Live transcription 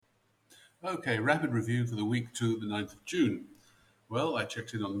Okay, rapid review for the week to the 9th of June. Well, I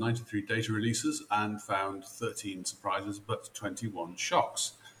checked in on 93 data releases and found 13 surprises but 21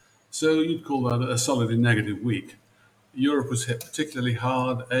 shocks. So you'd call that a solidly negative week. Europe was hit particularly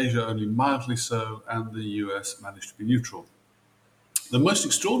hard, Asia only mildly so, and the US managed to be neutral. The most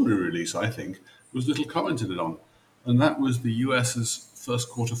extraordinary release, I think, was little commented on, and that was the US's first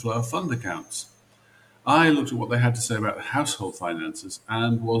quarter flow of fund accounts. I looked at what they had to say about household finances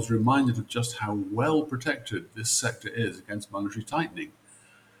and was reminded of just how well protected this sector is against monetary tightening.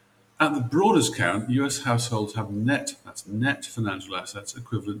 At the broadest count, US households have that's net financial assets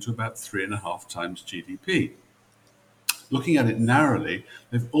equivalent to about 3.5 times GDP. Looking at it narrowly,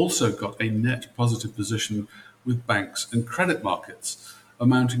 they've also got a net positive position with banks and credit markets,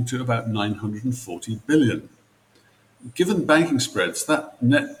 amounting to about 940 billion. Given banking spreads, that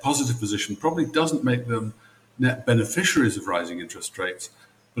net positive position probably doesn't make them net beneficiaries of rising interest rates,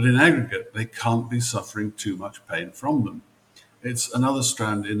 but in aggregate, they can't be suffering too much pain from them. It's another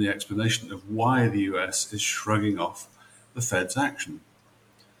strand in the explanation of why the US is shrugging off the Fed's action.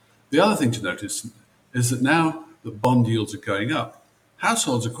 The other thing to notice is that now that bond yields are going up,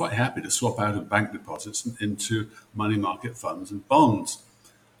 households are quite happy to swap out of bank deposits and into money market funds and bonds.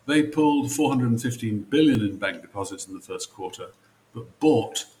 They pulled 415 billion in bank deposits in the first quarter, but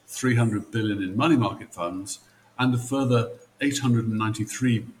bought 300 billion in money market funds and a further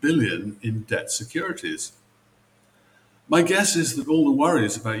 893 billion in debt securities. My guess is that all the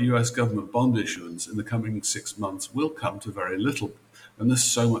worries about US government bond issuance in the coming 6 months will come to very little, and there's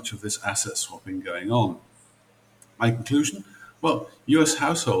so much of this asset swapping going on. My conclusion? Well, US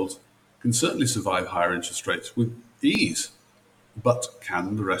households can certainly survive higher interest rates with ease, but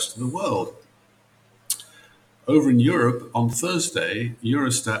can the rest of the world? Over in Europe, on Thursday,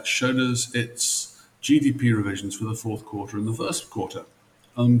 Eurostat showed us its GDP revisions for the fourth quarter and the first quarter,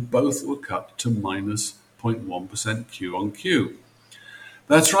 and both were cut to minus 0.1% Q on Q.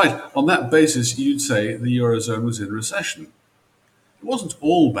 That's right, on that basis, you'd say the Eurozone was in recession. It wasn't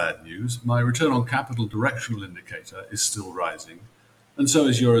all bad news. My return on capital directional indicator is still rising, and so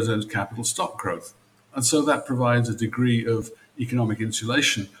is Eurozone's capital stock growth. And so that provides a degree of economic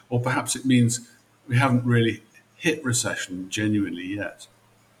insulation, or perhaps it means we haven't really hit recession genuinely yet.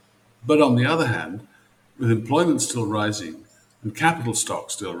 But on the other hand, with employment still rising and capital stock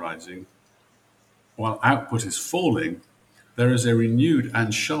still rising, while output is falling, there is a renewed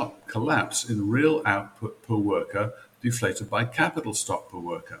and sharp collapse in real output per worker deflated by capital stock per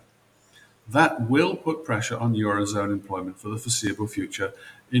worker. That will put pressure on Eurozone employment for the foreseeable future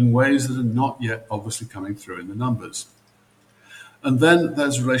in ways that are not yet obviously coming through in the numbers. And then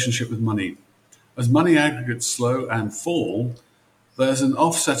there's a relationship with money. As money aggregates slow and fall, there's an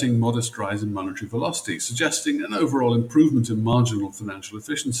offsetting modest rise in monetary velocity, suggesting an overall improvement in marginal financial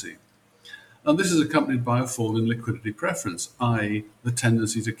efficiency. And this is accompanied by a fall in liquidity preference, i.e., the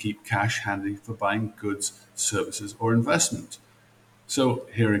tendency to keep cash handy for buying goods, services, or investment. So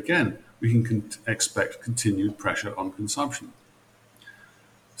here again, we can expect continued pressure on consumption.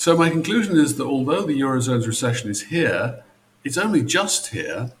 So my conclusion is that although the Eurozone's recession is here, it's only just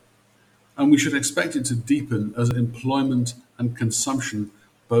here, and we should expect it to deepen as employment and consumption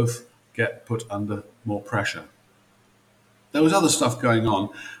both get put under more pressure. There was other stuff going on.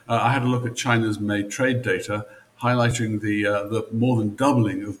 I had a look at China's May trade data, highlighting the more than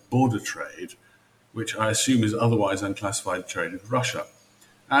doubling of border trade, which I assume is otherwise unclassified trade with Russia.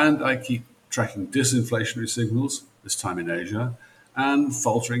 And I keep tracking disinflationary signals, this time in Asia, and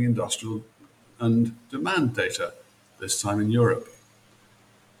faltering industrial and demand data, this time in Europe.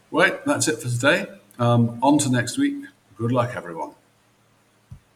 Right, that's it for today. On to next week. Good luck, everyone.